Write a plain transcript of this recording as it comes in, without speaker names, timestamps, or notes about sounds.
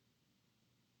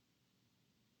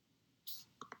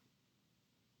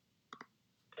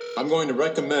I'm going to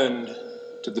recommend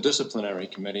to the disciplinary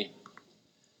committee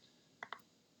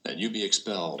that you be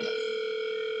expelled.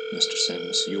 Mr.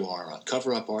 Sims, you are a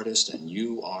cover-up artist and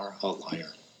you are a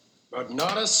liar. But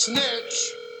not a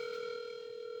snitch.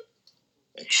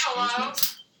 Excuse me?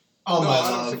 Oh, no, my I love.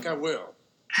 don't think I will.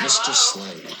 Mr.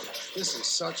 Slade. This is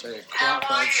such a crock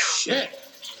of shit.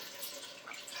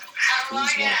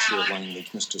 Please watch your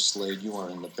language, Mr. Slade. You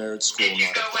are in the Baird School, not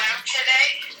at the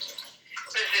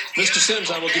Mr. Sims,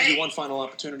 I will give you one final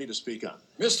opportunity to speak up.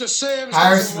 Mr. Sims,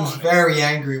 Harrison's very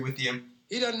angry with you.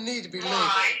 He doesn't need to be labeled.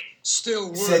 Still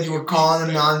He said you were calling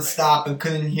him nonstop and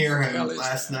couldn't hear him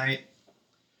last night.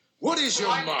 What is your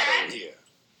motto here?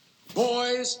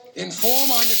 Boys,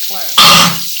 inform on your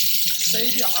class.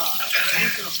 Save your heart. You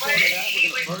can afford that, we're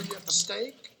going to burn you at the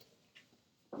stake?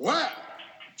 Well,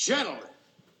 gentlemen,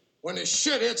 when the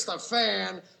shit hits the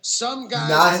fan, some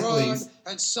guys run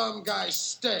and some guys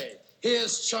stay.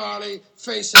 Here's Charlie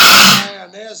facing the guy,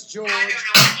 and there's George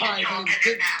hiding in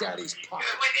Big Daddy's pocket.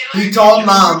 He told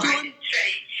Mom.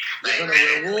 You're going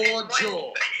to reward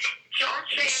George. Don't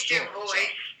change your voice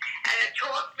and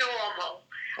talk normal.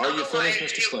 Are you finished,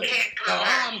 Mr. Slade? No,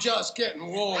 I'm just getting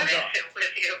warmed up.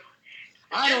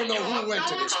 I don't know who went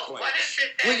to this place.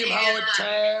 William Howard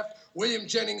Taft, William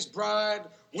Jennings Bryan,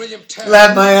 William Taft.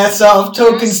 Laugh my ass off.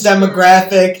 Tokens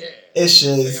demographic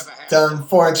issues done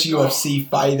for its UFC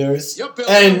fighters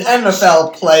and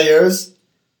NFL players,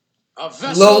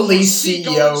 lowly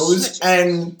CEOs,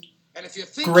 and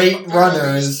great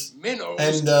runners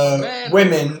and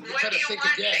women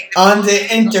on the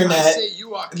internet.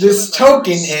 This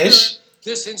token-ish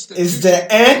is the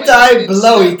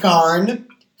anti-blowy-carn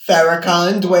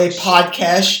Farrakhan, the way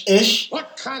podcast-ish.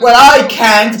 Well, I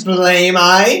can't blame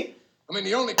I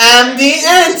am the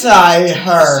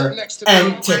anti-her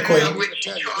antiquity.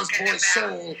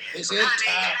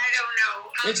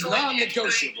 It's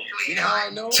non-negotiable. You know how I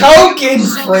know? Token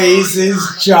phrases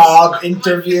job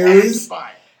interviews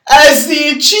as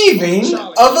the achieving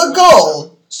of a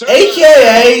goal,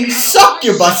 aka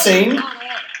succubusing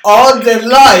all the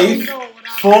life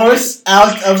force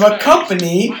out of a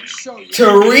company to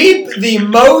reap the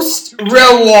most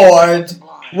reward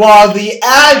while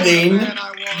adding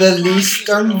the least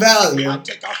earned value.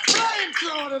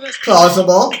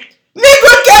 Plausible.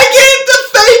 Nigga can't get the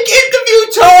fake interview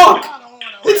talk!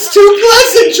 It's too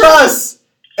pleasant,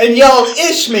 and y'all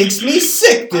ish makes me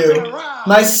sick, dude.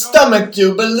 My stomach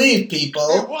do believe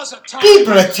people. Be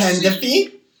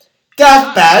pretendify.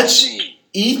 That batch.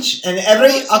 Each and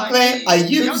every acclaim I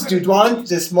use do want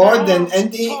this more than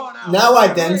any. Now I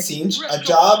then seem a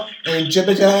job in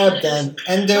Jupiter than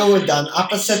endo than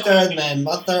opposite than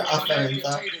mother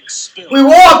afferenta. We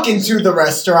walk into the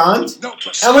restaurant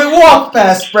and we walk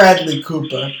past Bradley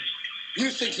Cooper.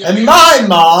 And my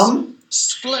mom,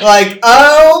 like,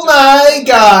 oh my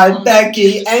God,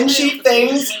 Becky, and she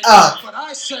thinks up.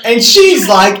 And she's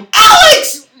like,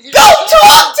 Alex, go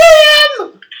talk to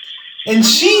him! And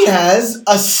she has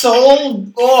a soul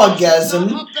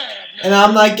orgasm, and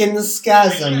I'm like in the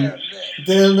spasm.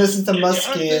 Didn't listen to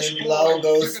Muskie and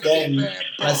Logos then,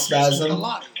 my spasm.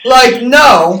 Like,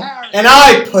 no, and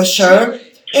I push her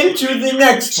into the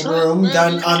next room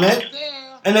done on it,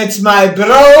 and it's my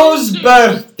bro's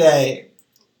birthday.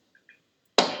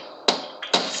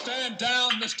 Stand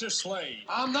down, Mr. Slade.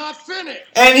 I'm not finished.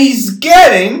 And he's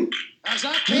getting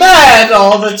mad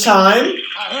all the time,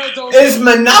 is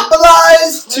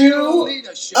monopolized to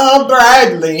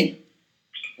Bradley.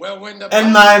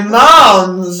 And my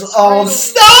mom's all,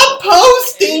 stop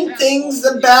posting things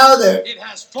about her.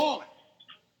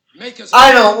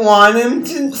 I don't want him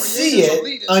to see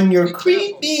it on your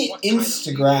creepy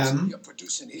Instagram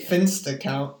Finsta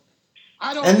account.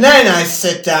 And then I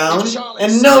sit down,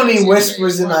 and Noni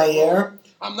whispers in my ear,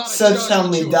 so tell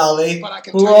me, Dolly,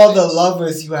 who are all the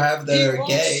lovers you have that are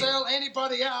gay?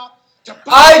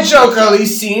 I jokingly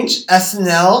seen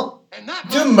SNL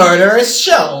do murderous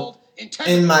show.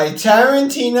 In my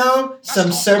Tarantino, some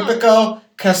Serpico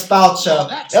Caspalcio.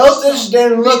 Iltish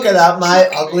didn't look it up my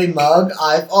ugly mug.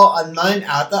 I've all unmined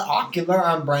out the ocular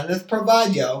on Brenda's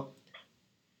Providio.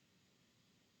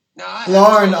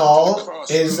 Lauren all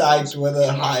is I would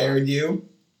have hired you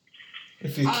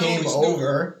if you came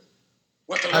over.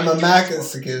 I'm a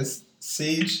masochist,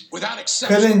 Siege.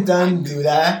 Couldn't done do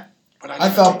that. I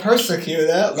felt persecuted,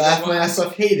 laughed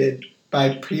myself hated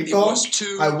by people.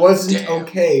 I wasn't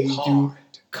okay to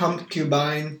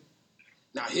concubine,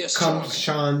 come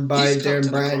Sean by their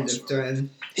brand of thread.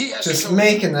 Just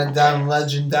making a damn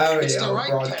legendary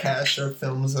broadcaster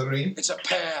filmsery. It's a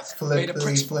path,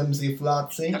 flippily flimsy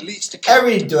flotsy.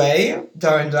 Every day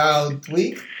during the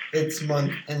week, it's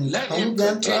month and come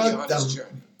them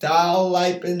Thou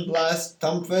Lipen blessed,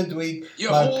 comfort weak, You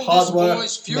but hold this Podwork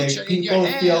boy's future make in your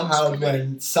people feel hands, how committee.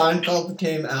 when Seinfeld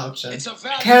came out and It's a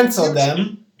valuable cancel future.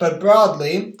 them, but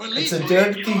broadly, Believe it's a me.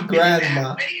 dirty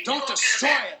grandma. Don't destroy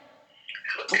it.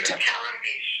 You're Protect telling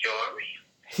me stories.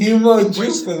 Humo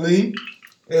Jubilee.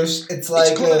 It's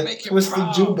like gonna a make you Twisted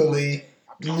proud Jubilee.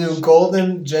 one day. New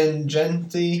Golden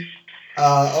Genti.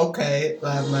 Okay,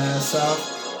 laugh my ass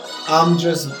off. I'm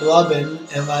just blubbing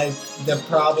and like the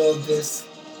problem this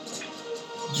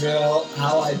drill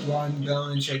how I want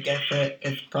going should get it.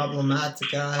 It's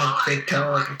problematic. I take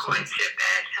care of it.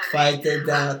 Fight it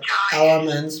out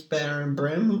elements bear and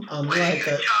brim. I'm like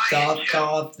a dot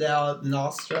off out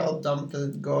nostril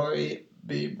dumped gory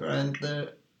be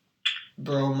branded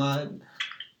bromide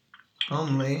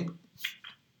homely.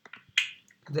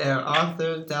 Their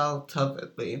author Dal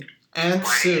Tuffetly. Aunt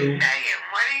Sue. What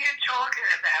are you talking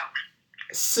about?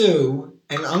 Sue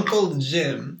and Uncle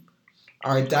Jim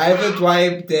are David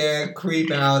wipe their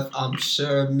creep out, I'm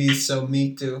sure me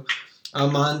too.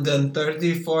 I'm on the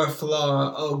 34th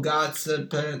floor. Oh God,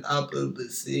 put up the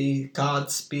sea.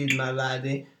 Godspeed, my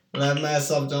laddie. Let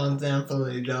myself down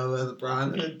thankfully though with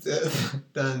Brown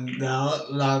done now,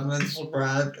 Lavens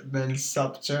breath, been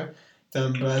subture.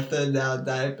 Done breath thou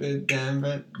diaper, damn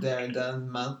it, there done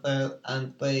mother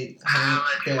and plate.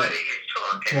 What are you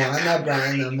talking Twana about?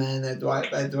 brand a man at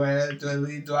wipe at where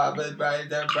Dwilly drop it by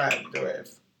the brand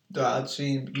with.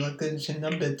 Dwachi looking chin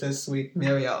a bittersweet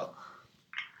Muriel.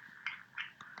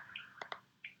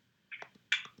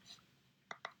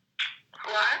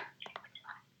 What?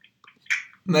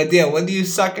 My dear, what are you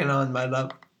sucking on, my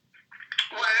love?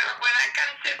 When I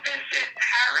come to visit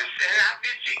Harrison, I'll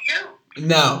visit you.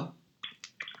 No.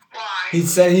 Why? He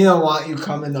said he don't want you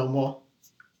coming no more.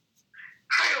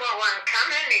 I don't want to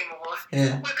come anymore.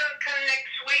 Yeah. We're going to come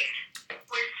next week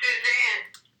with Suzanne.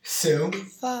 Sue?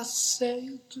 If I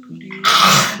say to you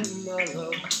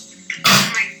tomorrow,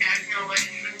 Make that noise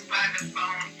by the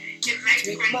phone. It makes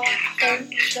me take my hand,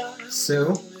 disgusted. child, Sue?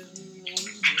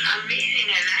 I'm eating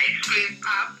an ice cream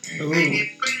pop, Ooh. and you're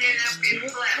bringing up your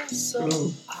flesh. so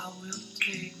Ooh. I will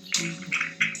take you.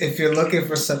 If you're looking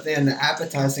for something in the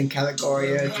appetizing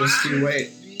category, just you wait.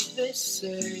 They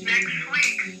say Next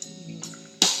week.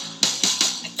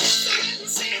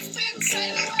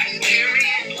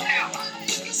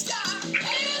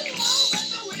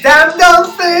 Damn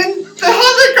Dolphin! The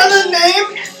other gonna name!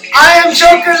 I am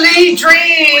Joker Lee,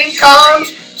 dream comes,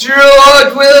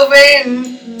 Druid will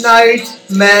win,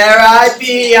 nightmare I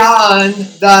beyond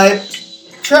thy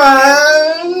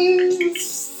transcend.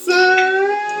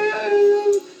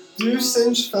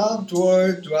 Deucinch fell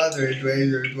dwarf, dweller,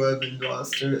 dweller, dwarven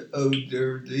dwaster, oh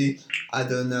dirty. I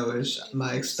don't know if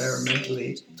my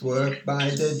experimentally dwarf by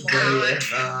the dweller What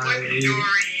story are you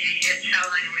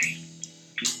telling me?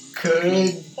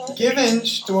 could give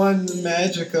inch one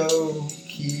magical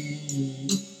key.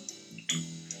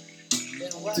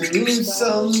 Do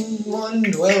someone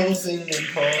dwells in the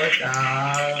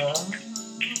portal.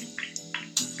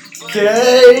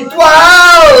 Great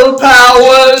wow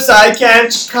powers I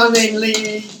can't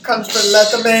cunningly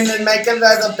let them in and make it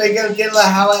as a bigger deal.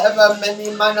 However many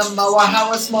minor mower,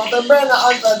 how small the brain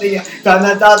under the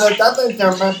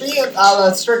doesn't be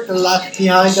a strict lot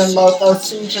behind the local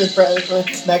suture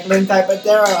Macklin type of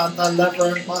terror on the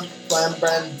lever one plan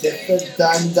brand different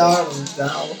than darling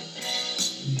now.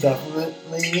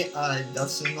 Definitely, I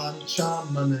doesn't on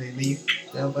charm money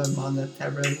never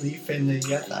monetarily finished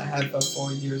yet. I have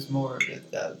 4 years more of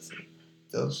it. That's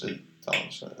those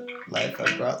don't life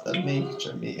I brought the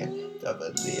major me the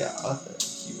other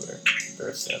viewer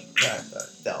versa rapper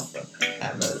delta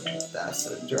hammer that's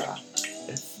a drop.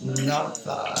 It's not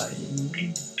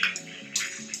fine.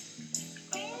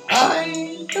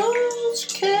 I don't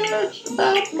care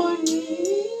about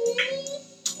money.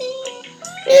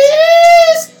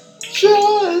 It's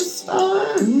just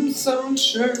I'm so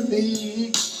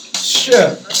surely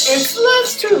sure it's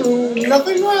less to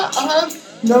nothing I have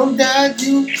no dad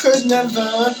you could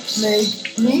never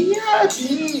make me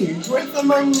happy with the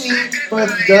money but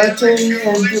dirty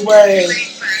in the way.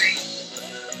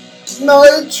 No,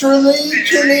 it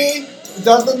truly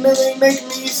doesn't really make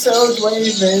me so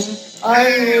dwavin'.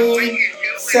 I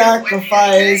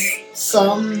sacrifice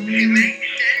some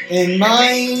in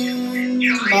my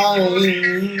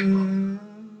mind.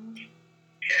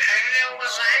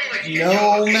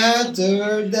 No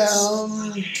matter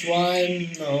down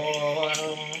twine or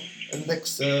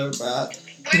elixir but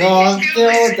not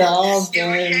till down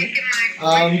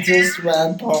I'm just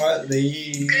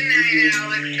rampartly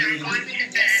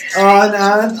on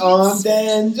and on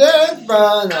then just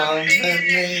run on and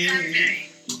me.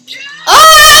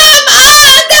 I'm a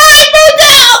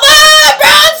diamond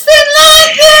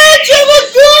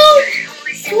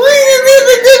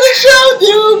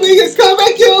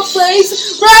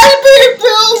always. Right,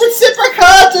 people,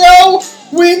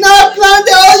 reciprocato. We not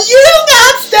blunder. You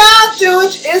not stop. Doing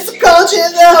it's the culture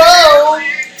of the whole.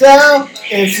 So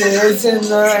it's in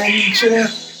the nature.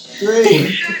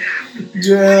 Three.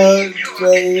 Just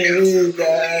believe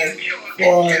that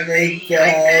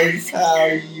that's how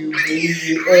you be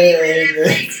in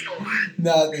it.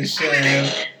 Not the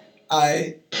sham.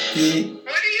 I be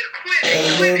What are you quitting?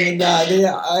 Illuminati.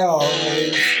 I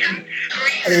always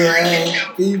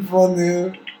people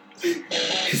knew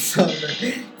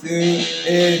something to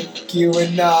it.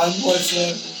 QAnon was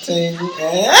a thing.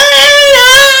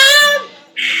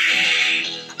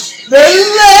 The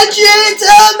legend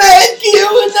of man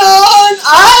QAnon. I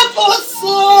for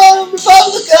some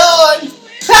Republican.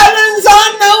 Patterns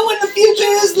unknown when the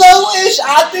future is lowish.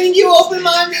 I think you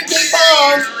open-minded big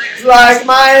bonds like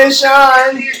my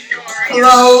shine.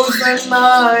 Closed and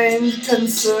mind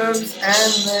conserves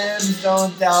and lives.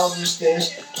 Don't doubt the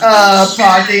fish.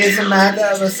 Party is a matter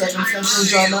of a second sense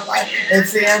enjoyment. Life.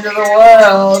 It's the end of the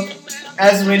world.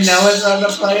 As we know, it's on the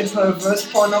play,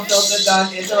 perverse porno filter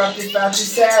done. Interrupted factory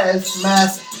says,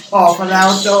 mask off and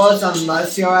outdoors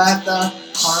unless you're at the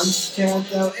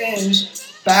concerto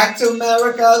inch. Back to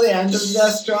America, the end of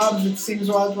desk jobs. It seems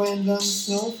what went on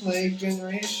snowflake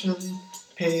generation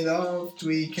paid off.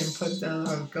 We can put down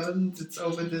our guns. It's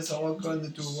over. This all gonna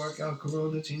do work out.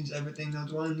 Corona changed everything.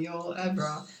 Not one you'll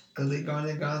ever.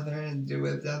 Gonna gather and do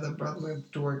it. The other brother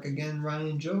to work again.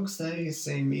 Ryan jokes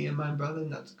say me and my brother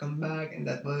not to come back, and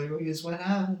that literally is what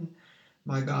happened.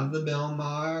 My God, the Bill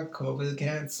Maher, COVID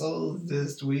canceled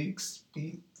this week's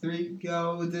 3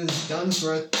 go. This done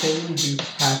for a thing to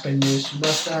happen-ish.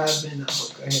 Must have been a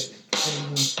hooker hit.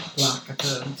 Block at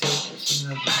the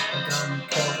table. Done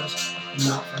covers.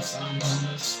 Not for some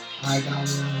homeless. I got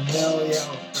in the hill, yo.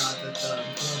 Got the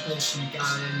purpose. You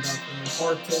got end up in the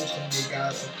portage. And you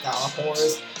got a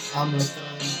horse. I'm a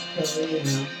pilly and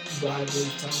a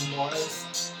driver's tongue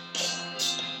Morris.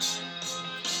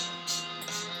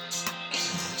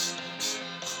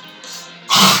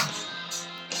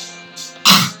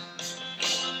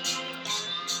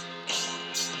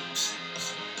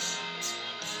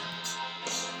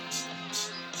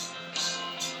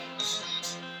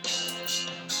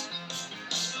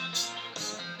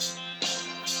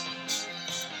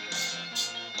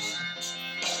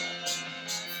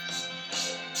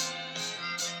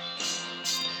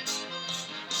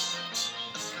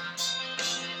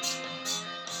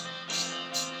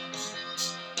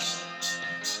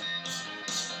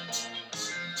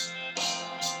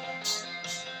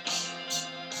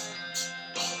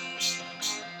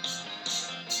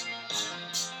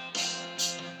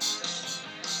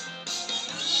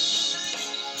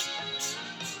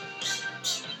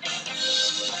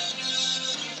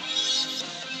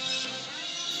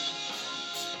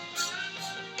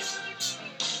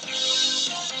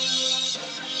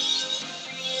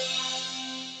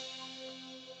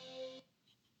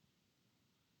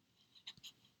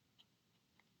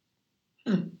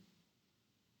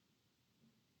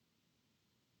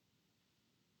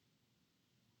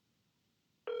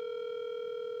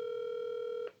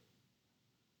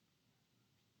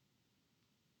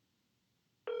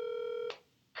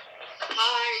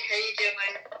 Hi, how you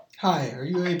doing? Hi, are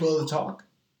you able to talk?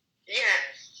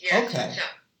 Yes. Okay. What's up?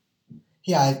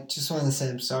 Yeah, I just wanted to say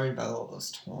I'm sorry about all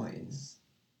those toys.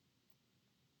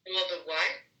 Well, the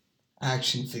what?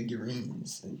 Action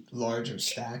figurines and larger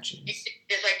statues.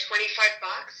 There's like $25.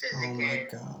 Oh my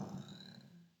god.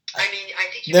 I mean, I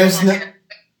think There's no.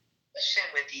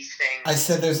 With these things. I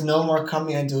said there's no more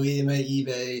coming. I deleted my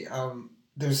eBay.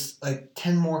 There's like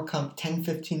 10 more 10,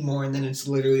 15 more, and then it's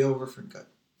literally over for good.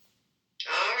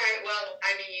 Alright, well,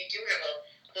 I mean, you do have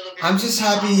a little bit I'm of just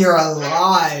happy you're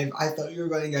alive. I thought you were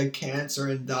going to get cancer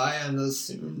and die on us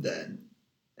soon then.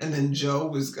 And then Joe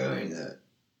was going to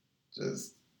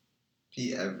just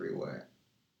be everywhere.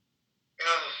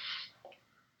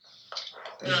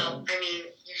 Well, I mean,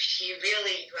 you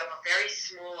have a very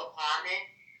small apartment,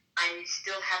 and you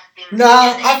still have things... No,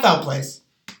 I found place.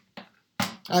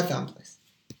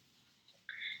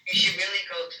 You should really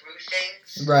go through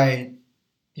things. Right.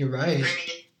 You're right. I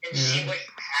mean, and see what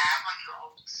you have on your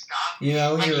old stuff. You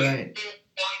know, like, you're you right. do things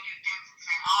and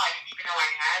say, oh, I didn't even know I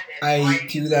had this. I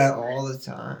do that all the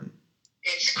time.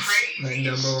 It's crazy. My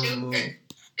number it's one stupid. move.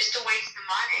 It's a waste of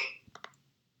money.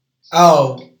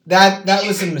 Oh, that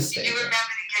was a mistake. Do you remember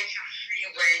to get your free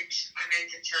rent? I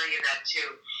meant to tell you that too.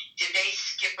 Did they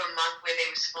skip a month where they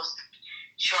were supposed to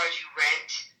charge you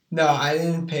rent? No, I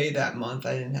didn't pay that month.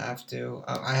 I didn't have to.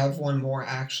 I have one more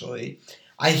actually.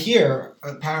 I hear,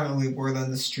 apparently, word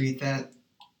on the street that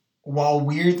while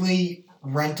weirdly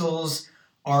rentals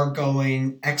are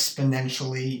going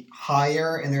exponentially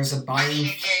higher, and there's a buying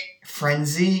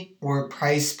frenzy where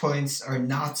price points are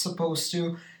not supposed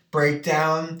to break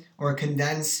down or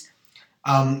condense.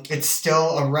 It's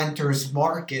still a renter's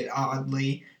market,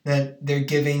 oddly, that they're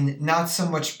giving not so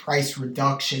much price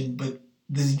reduction, but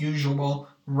the usual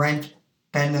rent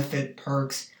benefit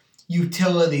perks,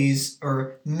 utilities,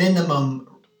 or minimum.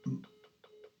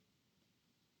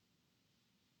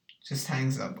 Just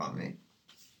hangs up on me.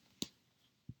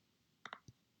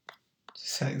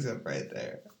 Just hangs up right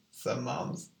there. Some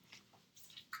moms.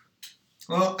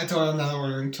 Well, I told him I'm not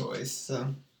ordering toys,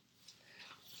 so.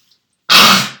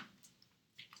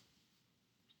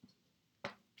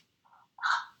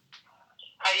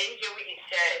 I didn't hear what you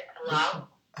said. Hello?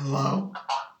 Hello?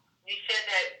 You said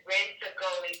that rents are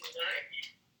going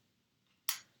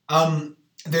what?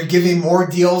 They're giving more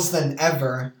deals than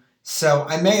ever, so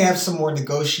I may have some more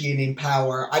negotiating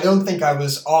power. I don't think I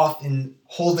was off in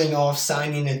holding off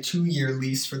signing a 2-year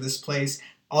lease for this place,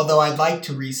 although I'd like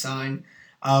to re-sign.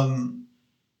 And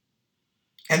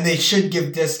they should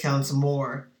give discounts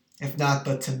more, if not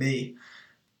but to me.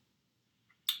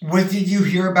 What did you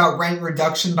hear about rent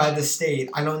reduction by the state?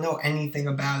 I don't know anything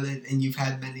about it, and you've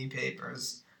had many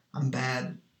papers. I'm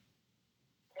bad.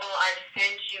 Well, I've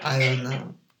sent you I don't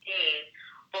know.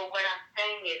 but what I'm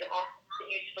saying is, aren't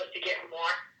you supposed to get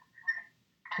more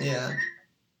Yeah.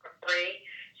 for free?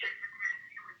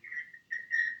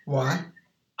 Why?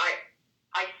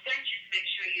 I sent you to make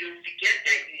sure you don't forget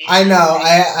that. You didn't I know.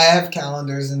 I have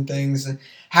calendars and things.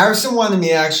 Harrison wanted me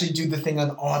to actually do the thing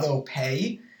on auto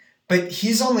pay, but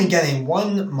he's only getting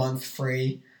 1 month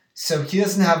free, so he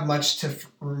doesn't have much to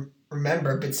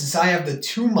remember. But since I have the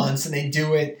 2 months and they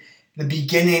do it the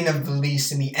beginning of the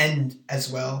lease and the end as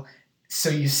well, so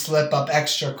you slip up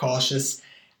extra cautious,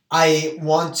 I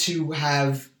want to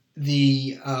have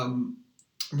the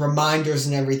reminders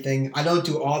and everything. I don't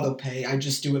do auto pay. I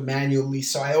just do it manually,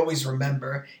 so I always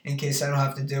remember in case I don't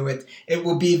have to do it. It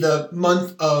will be the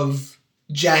month of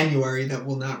January that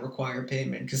will not require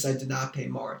payment because I did not pay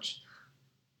March.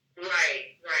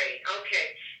 Right.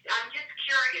 Okay. I'm just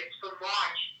curious. For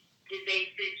March, did they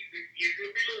send you your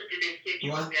bill or did they send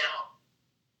you a bill?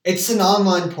 It's an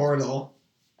online portal,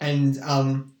 and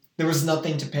there was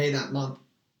nothing to pay that month.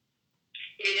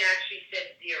 It actually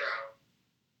said 0.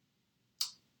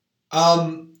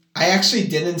 I actually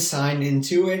didn't sign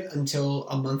into it until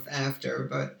a month after,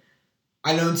 but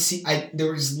I don't see.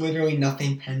 There was literally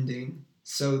nothing pending,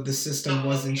 so the system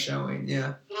wasn't showing.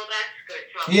 Yeah. Well, that's good.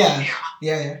 So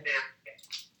Yeah.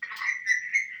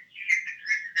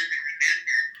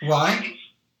 Why? I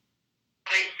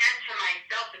said to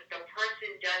myself, if the person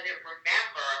doesn't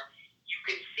remember, you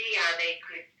could see how they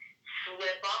could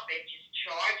slip up and just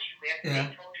charge you if they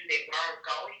told you they weren't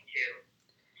going to.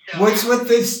 So what's with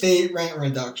the state rent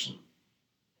reduction?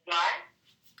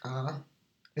 What?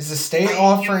 Is the state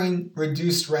offering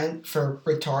reduced rent for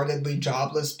retardedly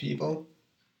jobless people?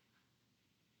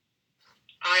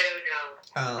 I don't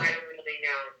know. I don't really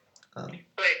know.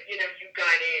 But, you got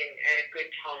in at a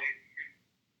good time.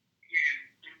 You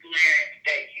learned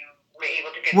that you were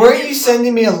able to get... Weren't you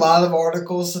sending me a lot of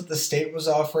articles that the state was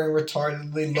offering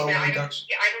retardedly low reduction?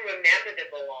 I don't remember them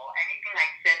all. Anything I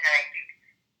said that I think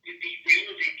would be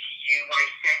relevant to you, I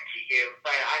sent to you,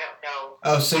 but I don't know.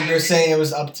 Oh, so you're saying it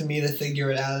was up to me to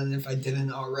figure it out, and if I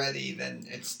didn't already, then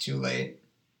it's too late?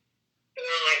 Well,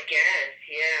 I guess,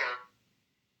 yeah.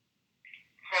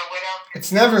 So what else?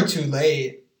 It's never too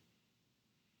late.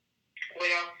 What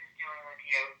else is doing with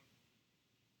you?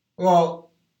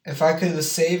 Well, if I could have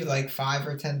saved like $5,000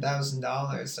 or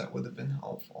 $10,000, that would have been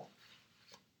helpful.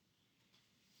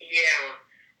 Yeah.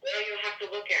 Well, you'll have to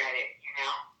look at it,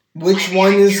 Which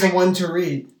one is the one to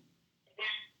read?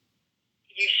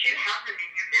 You should have them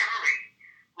in your memory,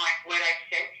 like what I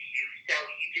sent to you, so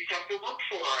you just have to look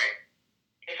for it.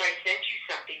 If I sent you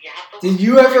something, you have to look for it. Did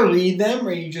you ever read them,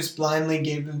 or you just blindly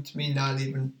gave them to me, not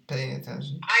even paying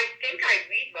attention? I think I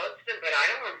read most of them, but I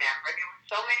don't remember. There were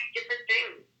so many different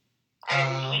things.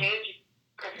 And it changed.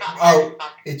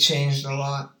 It changed a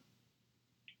lot.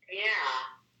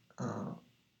 Yeah.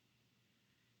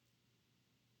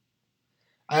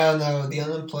 I don't know. The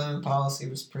unemployment policy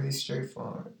was pretty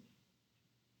straightforward.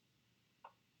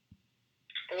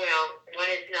 Well, one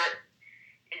is not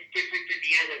as different than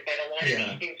the other, but a lot of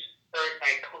these things were hurt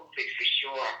by COVID for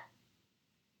sure.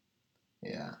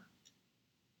 Yeah.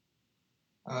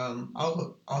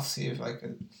 I'll see if I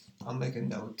could. I'll make a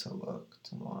note to look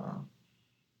tomorrow.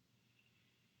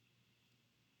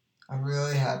 I'm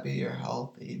really happy you're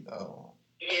healthy, though.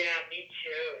 Yeah, me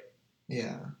too.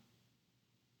 Yeah.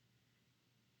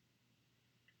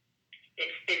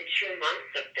 It's been 2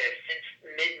 months of this since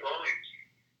March.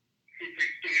 Since we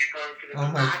started going to the Oh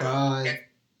my God.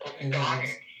 started.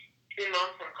 2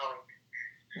 months I'm going.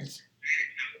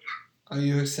 Are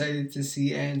you excited to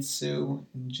see Aunt Sue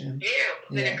and Jim? Yeah,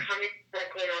 we're going to come in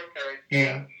Brooklyn on Thursday.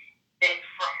 Yeah. And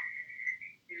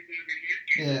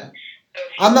Yeah.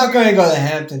 I'm not going to go to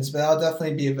Hamptons, but I'll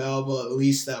definitely be available at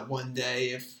least that one day.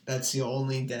 If that's the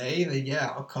only day, then yeah,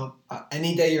 I'll come.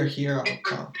 Any day you're here, I'll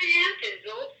come. Hamptons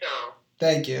also.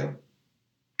 Thank you.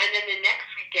 And then the next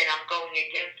weekend, I'm going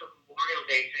again for Memorial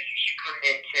Day, so you should come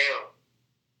in too.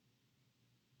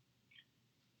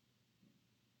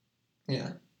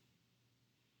 Yeah.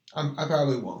 I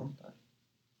probably won't. But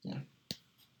yeah.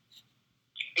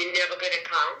 You're never going to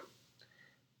come?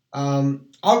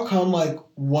 I'll come like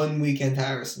one weekend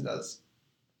Harrison does.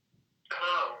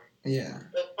 Oh. Yeah.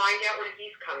 We'll find out when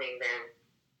he's coming then.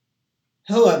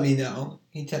 He'll let me know.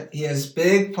 He has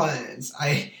big plans.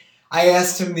 I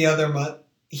asked him the other month.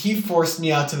 He forced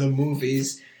me out to the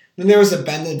movies. Then there was a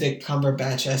Benedict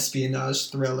Cumberbatch espionage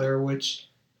thriller, which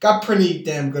got pretty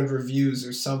damn good reviews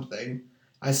or something.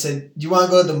 I said, "Do you want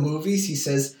to go to the movies?" He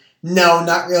says, "No,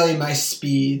 not really my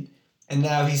speed." And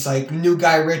now he's like, "New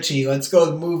Guy Ritchie, let's go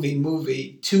to the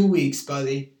movie. 2 weeks,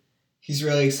 buddy." He's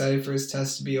really excited for his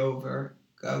test to be over.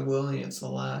 God willing, it's the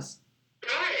last.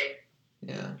 Good.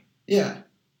 Yeah. Yeah.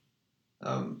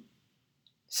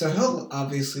 So he'll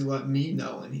obviously let me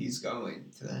know when he's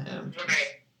going to the Hamptons.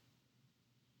 Right.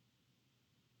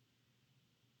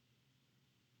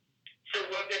 So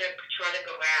we're going to try to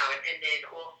go out, and then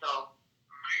also,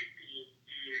 my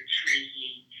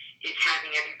Tracy is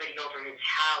having everybody over his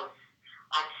house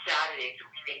on Saturday, so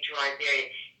we may drive there.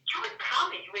 You would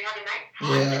come and you would have a nice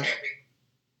time with everybody.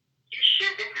 You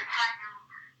should. This is how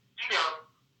you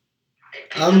know.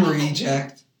 I'm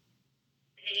reject.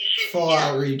 You should. Full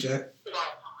out reject.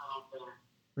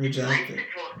 Nice Rejected. to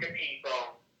talk to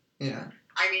people. Yeah.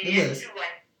 I mean, It it's is. too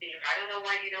late. I don't know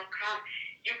why you don't come.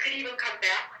 You could even come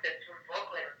back with us from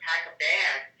Brooklyn and pack a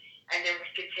bag, and then we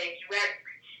could take you out.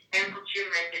 Uncle Jim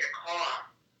rented a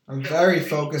car. I'm very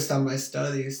focused on my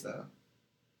studies, though.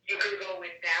 You can go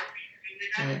with them. You can do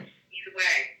that. Either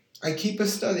way. I keep a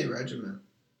study regimen.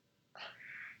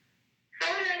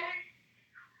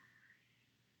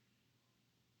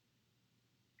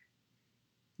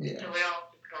 Yeah. So what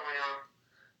else is going on?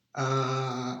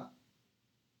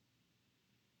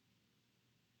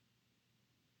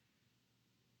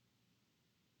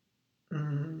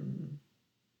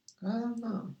 I don't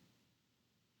know.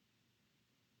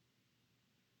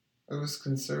 I was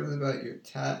concerned about your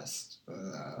test, but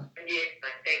Yeah,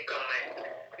 thank God.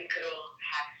 We could all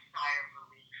have a sigh of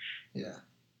relief. yeah.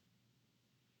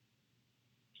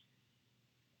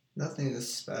 Nothing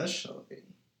especially.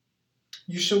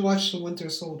 You should watch The Winter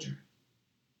Soldier.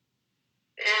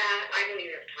 I don't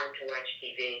even have time to watch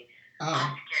TV. I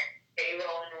have to get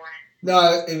payroll in order.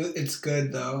 No, it's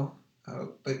good though.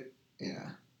 But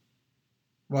yeah.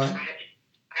 What? I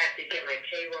have to get my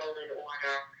payroll in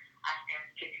order. I have things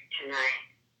to do tonight.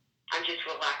 I'm just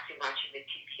relaxing watching the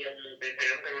TV a little bit, but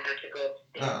I'm going to have to go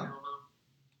upstairs.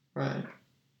 Right.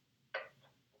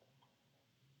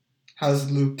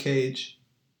 How's Luke Cage?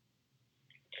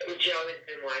 Joe has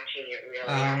been watching it, really.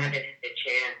 I haven't had the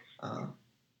chance. I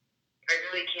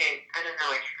really can't. I don't know.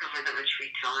 I just don't have that much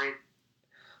free time.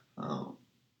 Oh.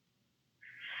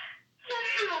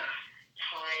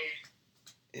 Tired.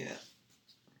 Yeah.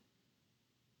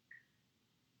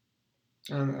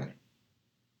 Alright.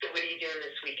 So what are you doing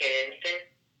this weekend?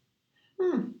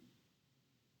 Anything?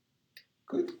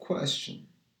 Good question.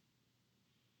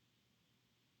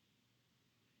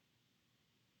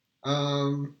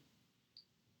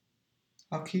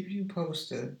 I'll keep you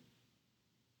posted.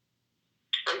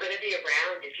 I'm going to be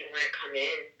around if you want to come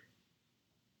in.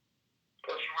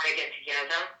 Or if you want to get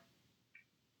together.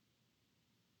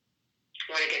 You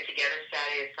want to get together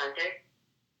Saturday or Sunday?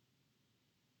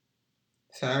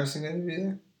 Is Harrison going to be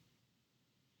there?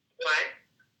 What?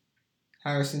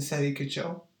 Harrison said he could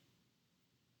show.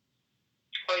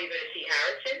 Oh, you going to see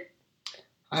Harrison?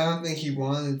 I don't think he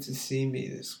wanted to see me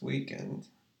this weekend.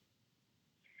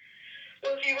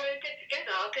 Well, if you want to get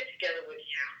together, I'll get together with you.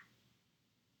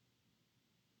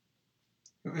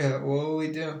 Yeah, what will we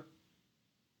do?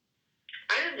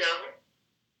 I don't know.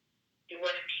 You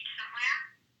want to meet somewhere?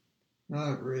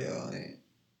 Not really.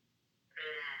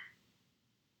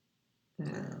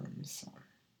 No, I'm sorry.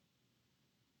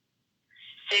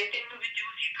 Same thing we would do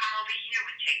if you come over here.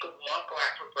 We'd take a walk, go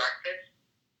out for breakfast.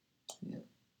 Yeah.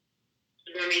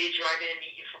 You want me to drive in and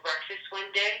meet you for breakfast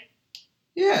one day?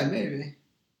 Yeah, maybe.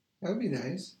 That would be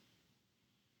nice.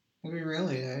 That'd be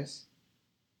really nice.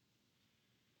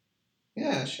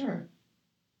 Yeah, sure.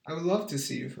 I would love to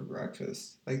see you for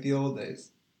breakfast, like the old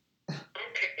days.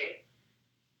 Okay.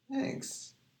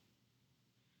 Thanks.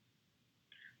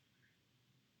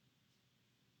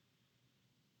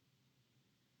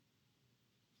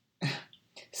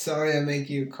 Sorry I make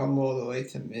you come all the way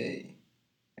to me.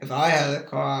 If I had a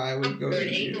car, I would go You're to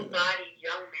an you. able-bodied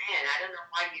young man. I don't know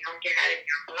why you don't get out of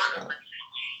your bottle and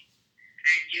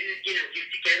get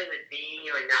together with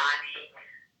me or Nani.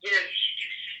 You should do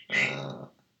something.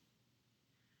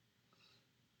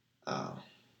 Oh.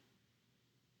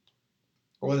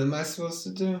 What am I supposed to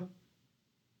do?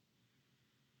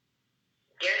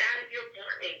 Get out of your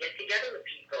apartment. Get together with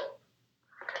people.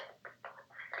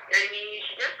 I mean, you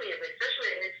should definitely,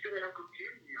 especially in Sue and Uncle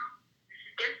Jim, you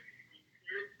should definitely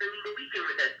spend the weekend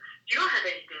with us. You don't have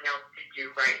anything else to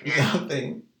do right now.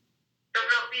 Nothing. So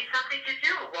there'll be something to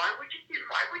do. Why would you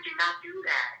not do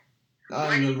that?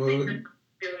 Not in the mood.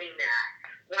 Doing that.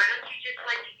 Why don't you just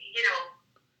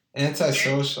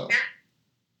Antisocial.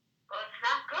 Well, it's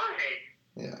not good.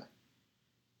 Yeah.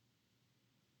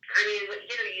 I mean,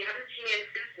 you haven't seen Aunt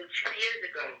Sue since 2 years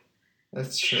ago.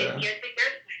 That's You true. should get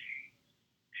together.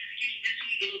 This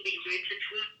week it'll be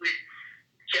next week with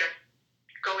just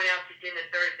going out to dinner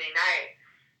Thursday night.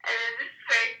 And then this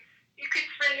way, you could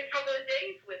spend a couple of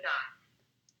days with us.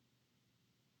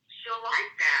 She'll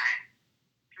like that.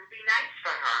 It'll be nice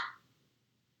for her.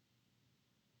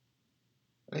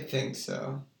 I think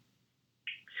so.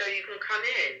 So you can come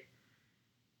in.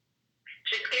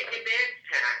 Just get your bags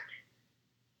packed.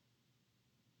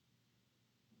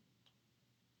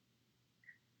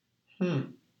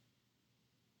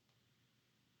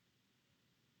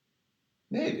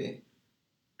 Maybe.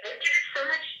 Don't give it so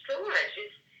much thought.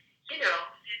 Just,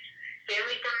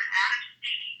 family from out of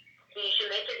state. You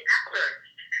should make an effort.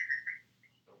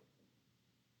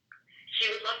 She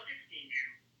would love to see you.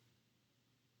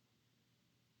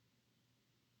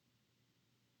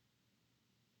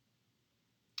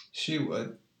 She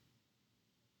would.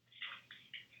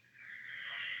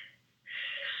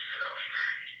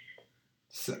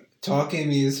 So, talking to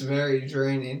me is very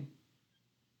draining.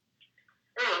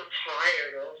 Oh, I'm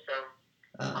tired also.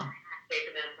 Oh.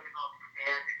 Taking them from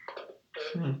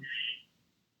home.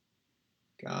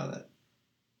 Got it.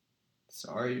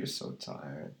 Sorry you're so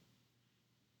tired.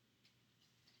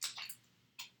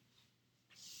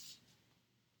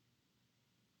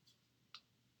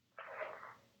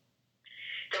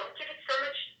 Don't give it so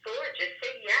much thought. Just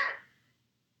say yes.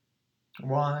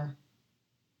 Why?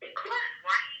 Because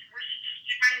why should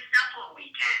you by yourself all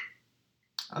weekend?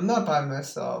 I'm not by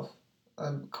myself.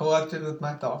 I'm collected with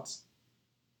my thoughts.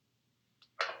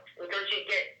 Well, don't you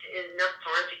get enough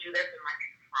time to do that for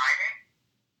Monday to Friday?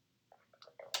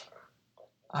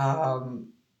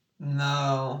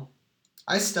 No.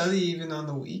 I study even on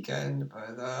the weekend,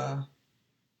 but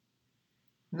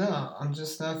no, I'm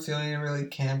just not feeling a really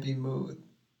campy mood.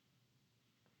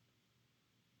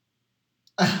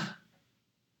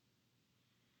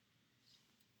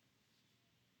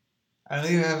 I don't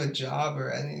even have a job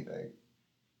or anything.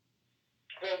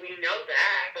 Well, we know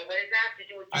that, but what does that have to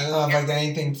do with I don't have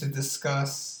anything to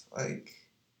discuss.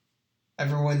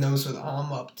 Everyone knows what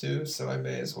I'm up to, so I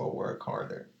may as well work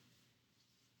harder.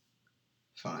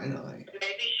 Finally.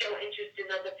 Maybe show interest in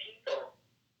other people.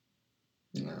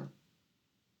 Yeah.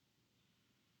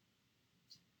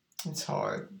 It's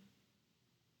hard.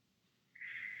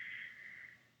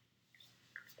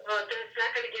 Well, it's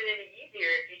not going to get any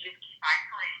easier if you just keep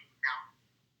isolating yourself.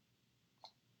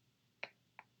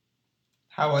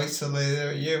 How isolated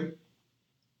are you?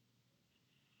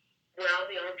 Well,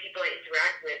 the only people I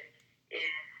interact with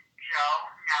is Joe,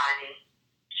 Nani,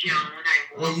 Joan, I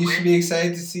Well, you should be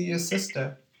excited to see your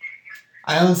sister.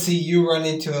 I don't see you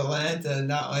running to Atlanta,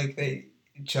 not like they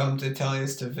jumped to telling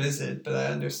us to visit, but I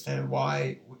understand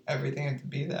why everything had to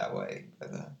be that way.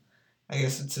 But I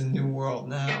guess it's a new world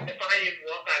now. If I didn't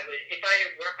work, I would be doing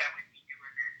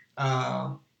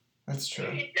Oh, that's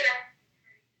true.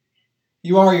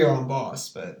 You are your own boss,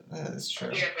 but that's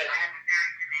true. Yeah, but I have a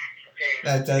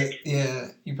very demanding thing.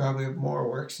 Yeah, you probably have more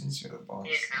work since you're the boss,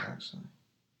 actually.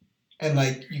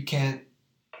 And, you can't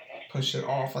push it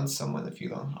off on someone if you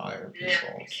don't hire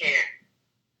people. No, you can't.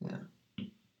 Yeah.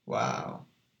 Wow.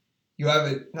 You have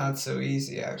it not so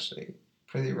easy, actually.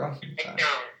 Pretty rough, in fact. No.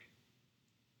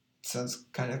 It sounds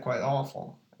kind of quite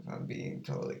awful, if I'm being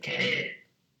totally candid.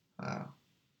 Wow.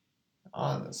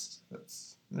 Honest.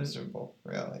 That's miserable,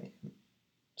 really.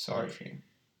 Sorry for you.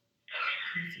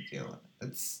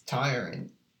 It's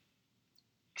tiring.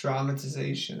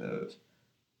 Dramatization of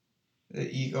the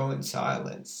ego in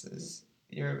silence is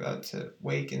you're about to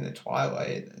wake in the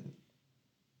twilight and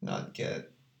not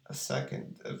get a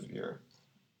second of your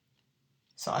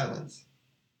Silence.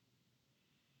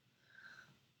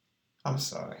 I'm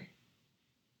sorry.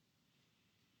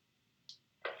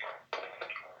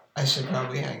 I should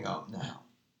probably hang up now.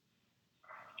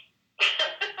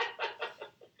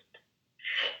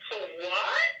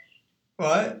 What?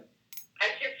 What? I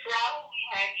should probably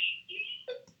hang.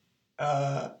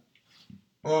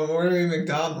 Well, I'm ordering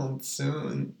McDonald's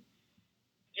soon.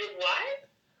 You what?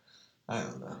 I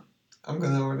don't know. I'm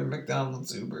gonna order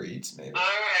McDonald's Uber Eats maybe.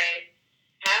 Alright.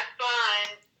 Have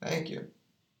fun. Thank you.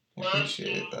 I Well,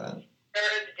 appreciate that.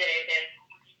 Thursday then.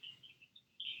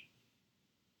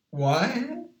 What?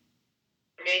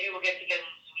 Maybe we'll get together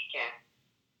this weekend.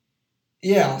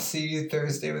 Yeah, I'll see you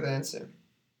Thursday with Answer.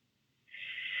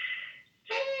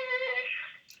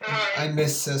 Alright. I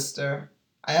miss Sister.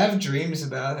 I have dreams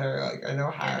about her. Like, I know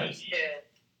Harris. Me too.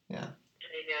 Yeah. I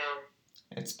know.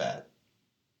 It's bad.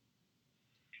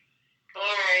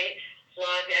 Alright. Well,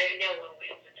 I know when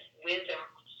winter.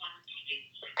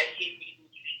 I see people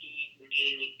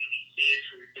really sad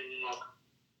for the dog.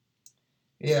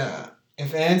 Yeah.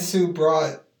 If Ansu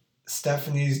brought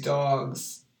Stephanie's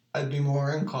dogs, I'd be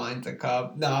more inclined to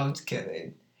come. No, I'm just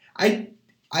kidding. I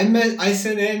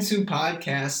send Ansu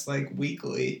podcasts like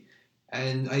weekly,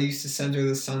 and I used to send her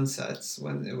the sunsets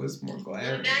when it was more Well,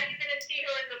 glaring. now you're gonna see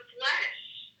her in the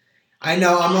flesh. I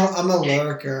know, I'm a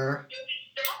lurker.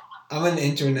 I'm an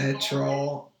internet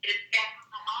troll.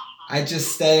 I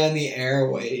just stay on the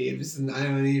airwaves, and I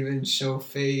don't even show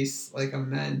face like a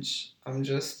mensch. I'm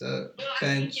just a Well, I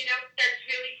bench. mean, that's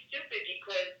really stupid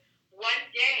because one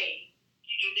day,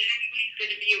 then everybody's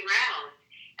going to be around,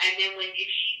 and then when if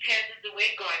she passes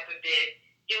away, God forbid,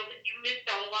 you missed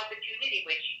the whole opportunity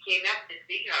when she came up to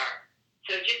see her.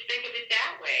 So just think of it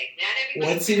that way. Not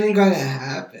everybody. What's even going to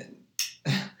happen?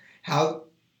 How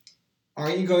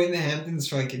aren't you going to Hamptons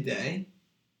for like a day?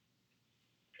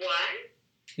 What?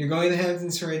 You're going to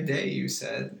Hamptons for a day, you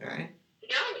said, right?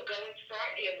 No, we're going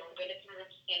Friday, and I'm going to come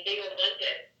Sunday or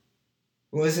Monday.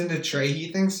 Wasn't the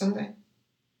Trahey thing Sunday?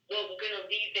 Well, we're going to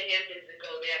leave the Hamptons and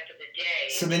go there for the day.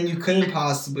 So then you couldn't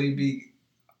possibly be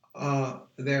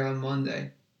there on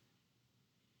Monday.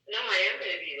 No, I am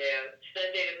going to be there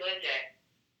Sunday to Monday.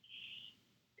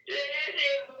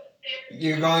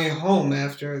 You're going home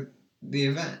after the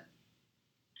event.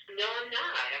 No, I'm not.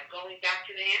 I'm going back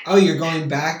to the Hamptons. Oh, you're going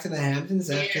back to the Hamptons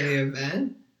after Yeah. the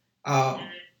event? Oh.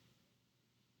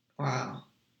 Wow.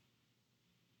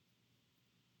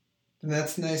 Then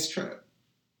that's a nice trip.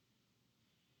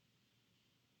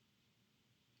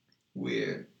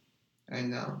 Weird. I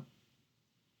know.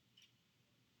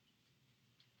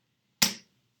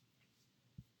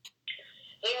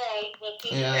 Alright, we'll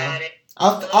think Yeah. about it.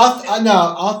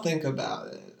 I'll think about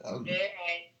it.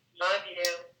 Alright, love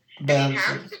you. But I I'm mean,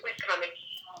 Harrison was coming.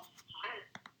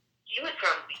 He would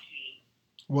probably see.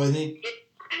 would he?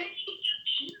 I think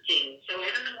he's cheating, so I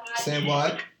don't know why. Say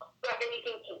what? Have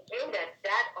anything to do that's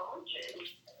that urgent.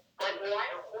 Like, why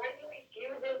do you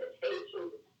refuse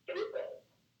invitations? Stupid.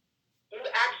 You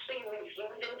actually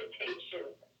refuse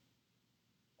invitations.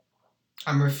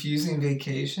 I'm refusing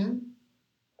vacation?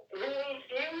 You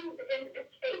refuse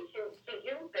invitations to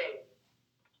do things.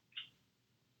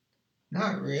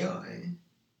 Not really.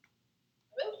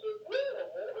 Yes, you do.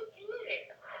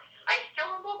 I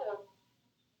still remember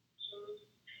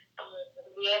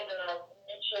we had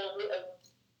Mitchell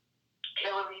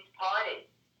Hillary's party.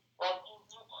 Like,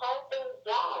 you hold things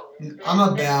down. I'm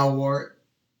a bellwort.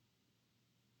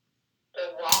 The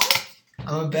what?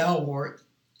 I'm a bellwort.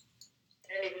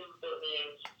 I don't even know what that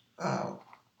means. Oh.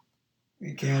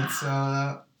 You can't sell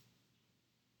that.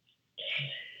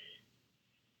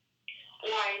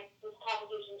 Why? This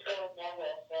conversation's going never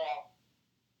fail.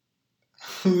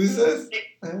 Who's this?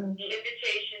 The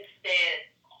invitation stands.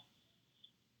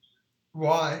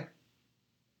 Why?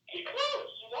 Because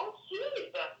you won't see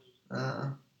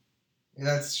anybody.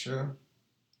 That's true.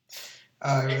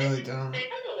 I really don't. Family.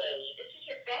 This is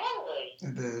your family.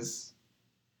 It is.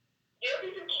 You don't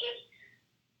even kiss.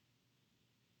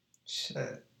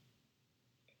 Shit.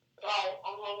 Bye.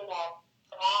 I'm hanging up.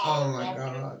 Bye. Oh my Love you.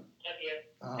 god. Love you.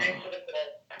 Thanks for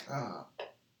the call.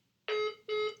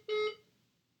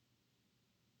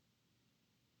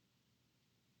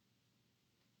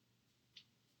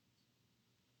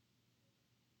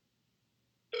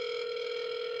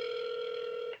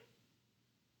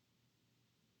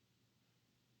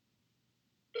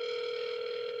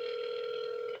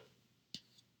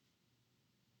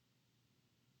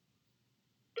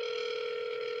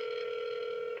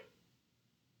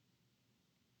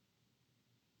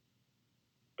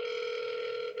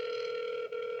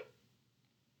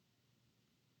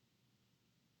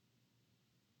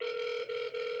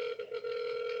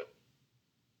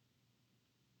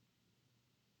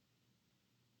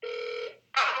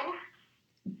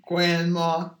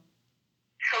 Grandma.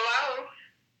 Hello?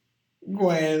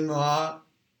 Grandma.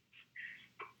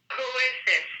 Who is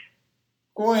this?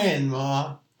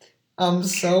 Grandma. I'm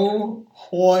so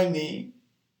horny.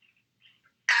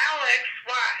 Alex,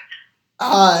 what?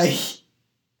 I.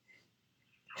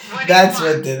 What That's do you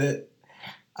what want? did it.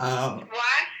 What?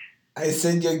 I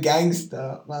said you're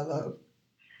gangsta, my love.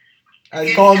 I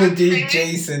You called the stop dude singing?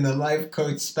 Jason, the life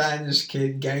coach Spanish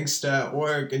kid, gangsta at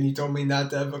work, and he told me not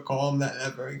to ever call him that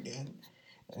ever again.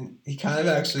 And he kind of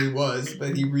actually was,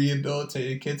 but he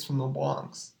rehabilitated kids from the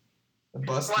Bronx. The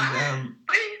busted What? them.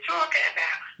 What are you talking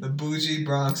about? The bougie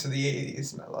Bronx of the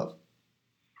 80s, my love.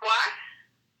 What?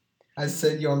 I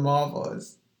said you're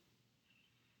marvelous.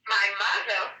 My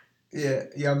mother? Yeah,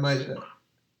 your mother.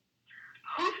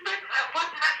 Who's my what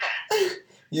mother?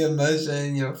 Your mother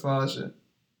and your father.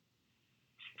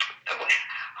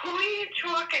 Who are you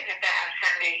talking about,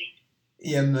 honey?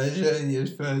 Your mother and your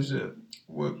father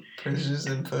were precious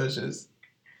and precious.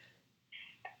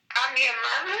 I'm your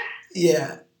mother?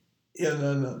 Yeah, you're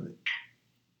my mommy.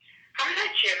 I'm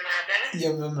not your mother.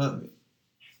 You're my mommy.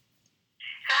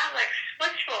 Alex,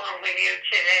 what's wrong with you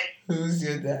today? Who's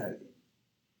your daddy?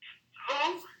 Who?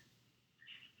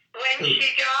 When Who?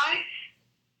 she died?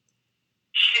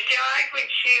 She died when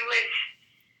she was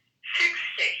 60.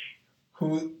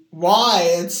 Who? Why?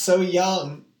 It's so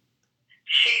young.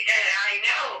 She did, I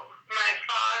know. My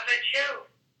father, too.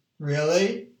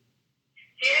 Really?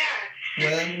 Yeah,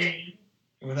 60.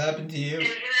 What happened to you? Isn't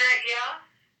that young?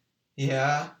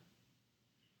 Yeah. And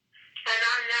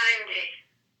I'm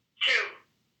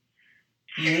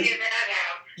 92. Figure that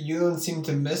out. You don't seem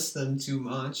to miss them too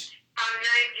much. I'm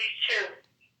 92.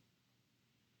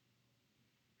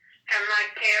 And my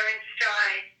parents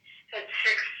died at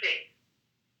 60.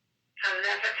 I'll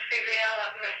never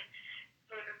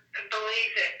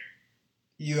believe it.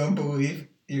 You don't believe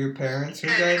your parents are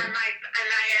And dead? I had all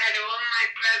my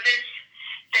brothers,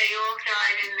 they all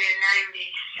died in their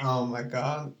 90s. Oh my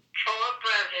god. 4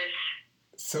 brothers.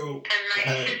 So, And my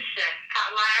sister,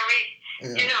 Larry.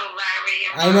 yeah. You know Larry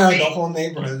and I know, Bobby. the whole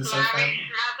neighborhood is so Larry's family.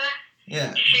 mother.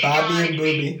 Yeah, She Bobby died and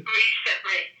Booby.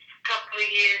 recently, a couple of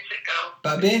years ago.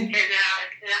 Bobby? In 190.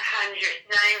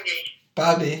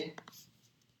 Bobby.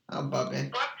 Oh, Bobby.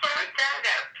 What brought that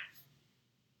up?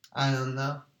 I don't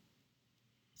know.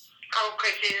 Oh,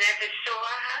 because you never saw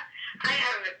her? I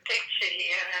have a picture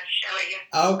here I'll show you.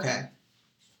 Okay.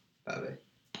 Bobby.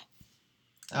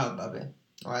 Oh, Bobby.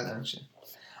 Why don't you?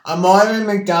 I'm ordering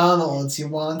McDonald's. You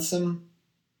want some?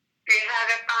 You had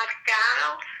a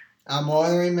McDonald's? I'm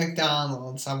ordering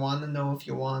McDonald's. I want to know if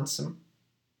you want some.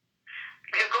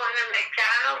 You're going to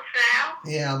McDonald's now?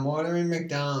 Yeah, I'm ordering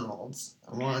McDonald's.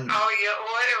 Oh, you're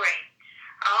ordering.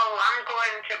 Oh, I'm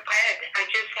going to bed. I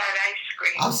just had ice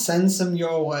cream. I'll send some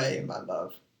your way, my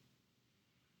love.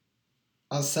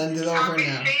 I'll send it over I'll be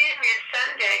now. seeing you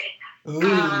Sunday.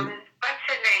 Ooh. What's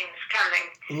her name's coming?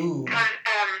 Ooh. Aunt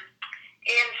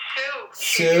Sue.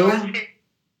 Sue? Aunt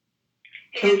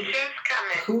Sue's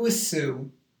coming. Who is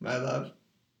Sue, my love?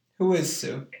 Who is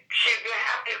Sue? She's going to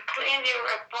have to clean your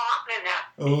apartment up.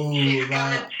 Ooh, She's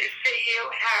coming wow. to see you,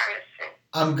 Harrison.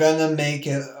 I'm gonna make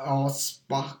it all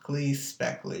sparkly,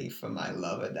 speckly for my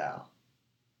lover now.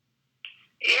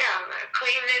 Yeah,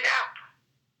 clean it up.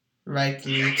 Right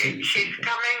through to She's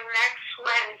coming next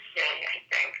Wednesday, I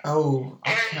think. Oh,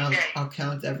 Thursday. I'll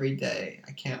count every day.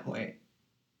 I can't wait.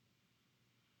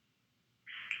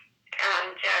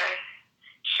 And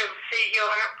she'll see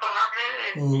your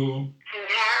apartment Ooh. and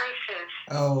Harrison's.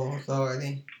 Oh,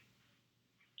 lordy.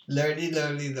 Lordy,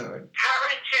 lordy, lord. Her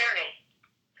and Jimmy.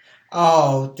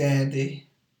 Oh, daddy.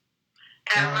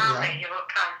 And All Mommy right. will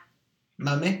come.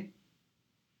 Mummy?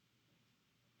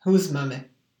 Who's mummy?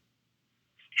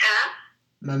 Huh?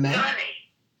 Mummy?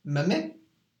 Johnny. Mummy?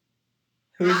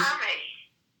 Who's Mommy.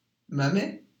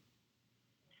 mummy?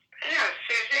 No,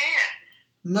 Suzanne.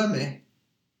 Mummy?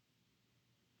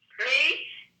 Me?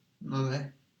 Mummy.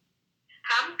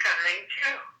 I'm coming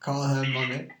too. Call her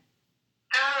mummy.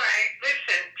 All right,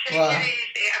 listen, take What? it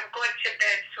easy. I'm going to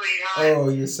bed, sweetheart. Oh,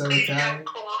 you're so Please tired. don't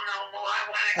call no more. I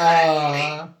want to go to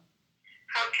sleep.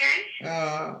 Okay?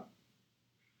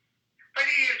 What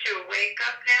do you do? Wake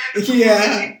up now?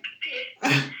 Yeah. And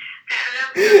I'm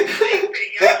sleepy.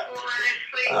 You're falling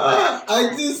asleep. I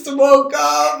just woke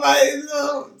up. I know.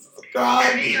 God.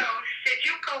 Adios. Did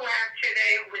you go out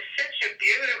today? It was such a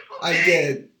beautiful day. I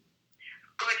did.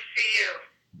 Good for you.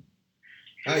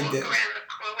 I walk did. around the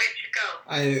corner. Where'd you go? I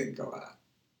didn't go out.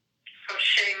 Oh,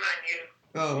 shame on you.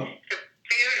 Oh. It's a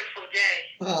beautiful day.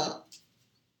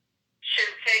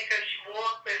 Should take a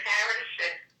walk with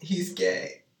Harrison. He's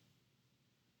gay.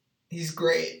 He's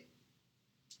great.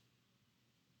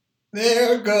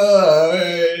 They're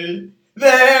good.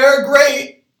 They're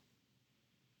great.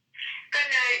 Good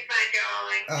night, my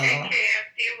darling. Take care.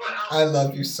 Be well. I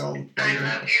love you so I much.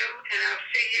 love you, and I'll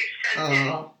see you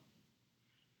Sunday.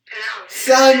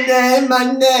 Sunday,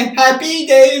 Monday, happy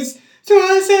days.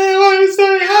 Tuesday,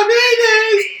 Wednesday, happy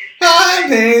days.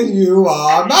 Happy you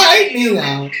are my me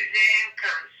now. Suzanne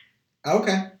comes.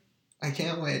 Okay. I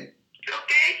can't wait.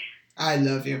 Okay? I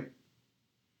love you.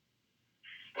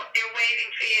 What, you're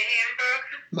waiting for your hamburger?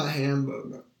 My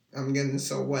hamburger. I'm getting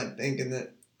so wet thinking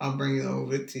that I'll bring it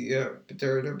over to your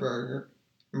potato burger.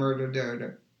 Murder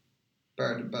dirter.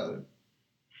 Burger butter.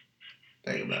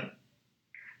 Burger butter.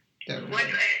 Well, a good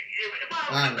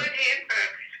Alright. hamburger is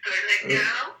good.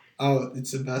 McDonald's? Oh,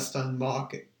 it's the best on the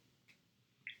market.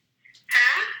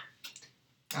 Huh?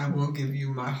 I will give you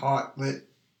my heart lit.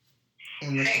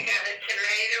 In the, They got a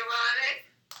tomato on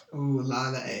it? ooh, a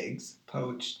lot of eggs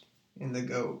poached in the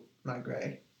goat. My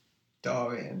gray.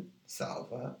 Dorian.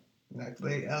 Salva.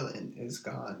 Luckily, Ellen is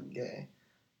gone gay.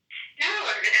 No, a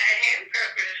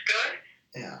hamburger is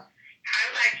good. Yeah.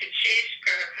 I like the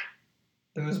cheeseburger.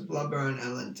 There was blubber on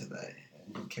Ellen today.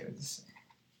 I didn't care to say.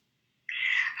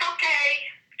 Okay.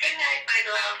 Good night, my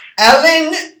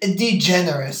love. Ellen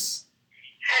DeGeneres.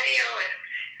 How do you live?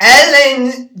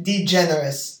 Ellen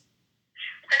DeGeneres.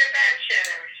 What about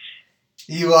Generous?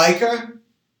 You like her?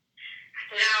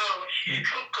 No, she's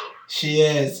cuckoo. She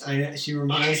is. She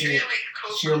reminds She's me. really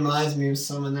cuckoo. She reminds me of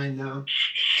someone I know.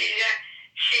 She's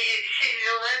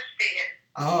a lesbian.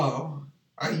 Oh,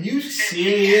 are you And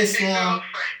serious she has a now?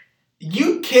 girlfriend.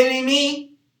 You kidding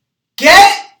me?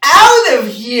 Get out of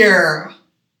here!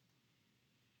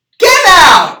 Get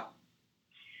out!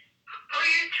 Who are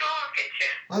you talking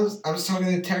to? I was talking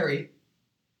to Terry.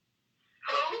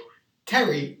 Who?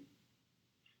 Terry.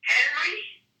 Henry?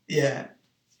 Yeah.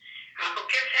 Oh,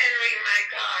 give Henry my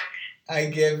God. I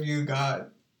give you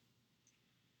God.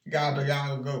 Gobble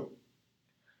gobble go.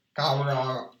 Gobble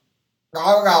gobble.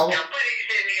 Gobble gobble. Nobody's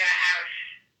in your house.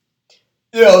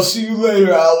 Yeah, I'll see you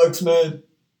later, Alex, man.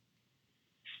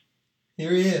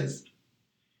 Here he is.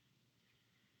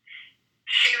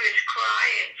 She was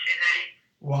crying tonight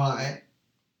Why?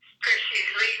 because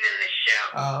she's leaving the show.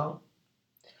 Oh.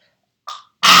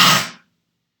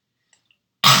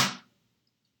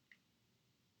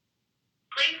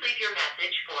 Please leave your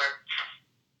message for...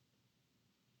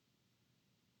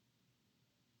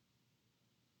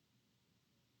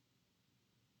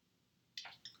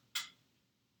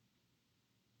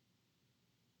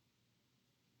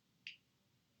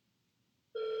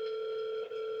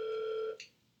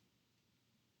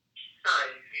 Sorry,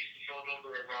 you used the phone number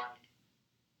wrong.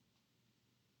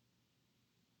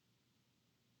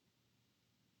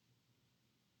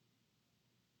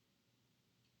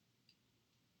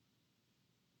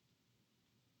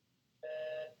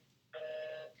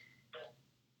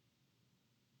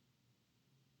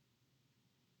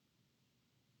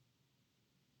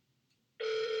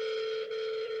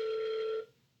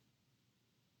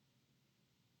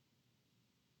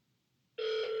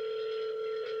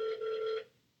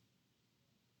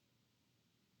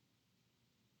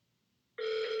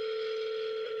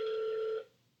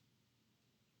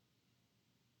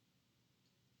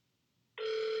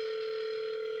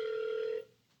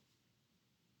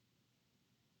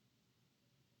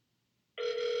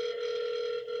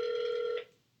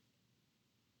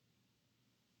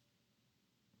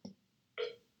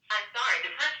 I'm sorry, the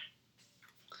person...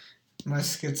 My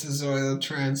schizoidal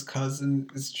trans cousin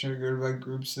is triggered by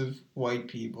groups of white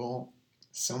people,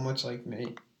 so much like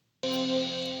me.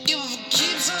 If it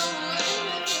keeps on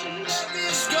raining, love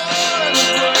is gonna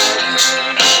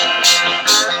burn.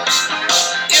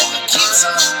 If it keeps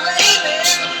on raining,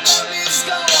 love is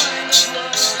gonna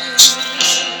burn.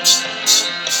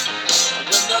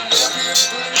 When the levee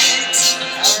breaks,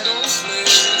 have no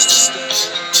place to stay.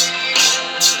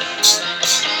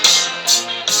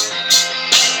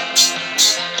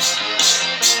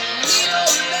 Need a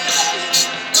levee,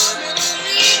 coming to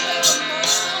leave them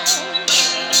all.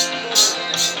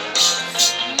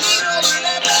 Need a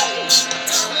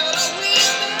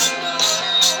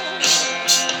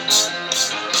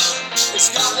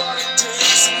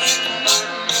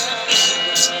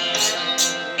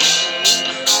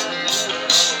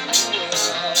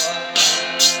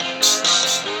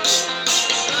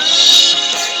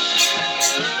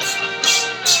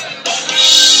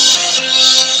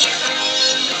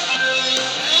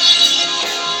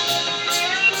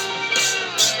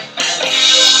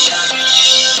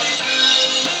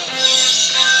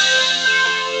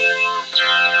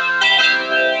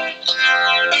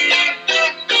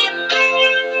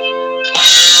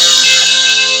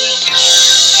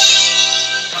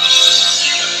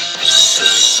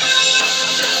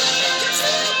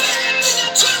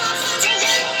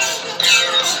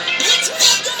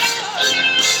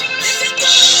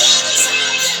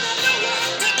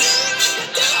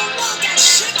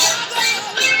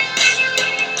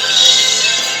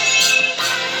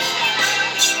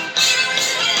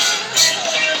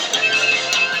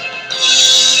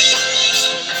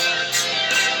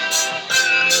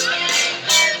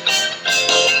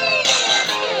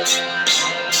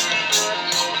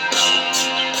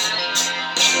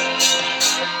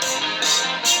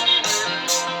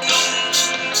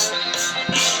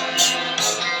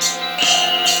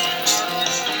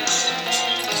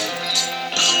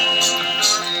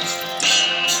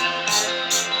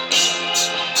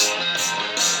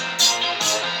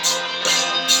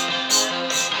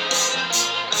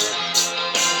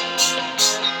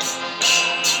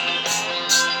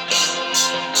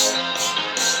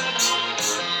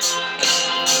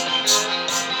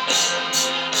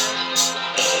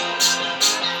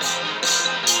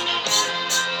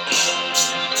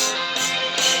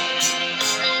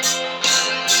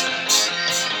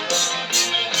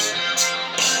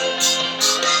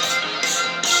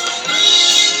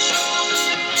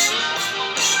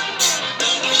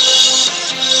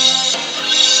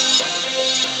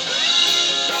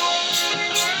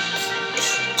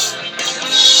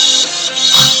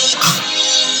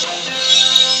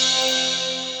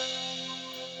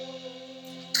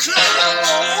cry.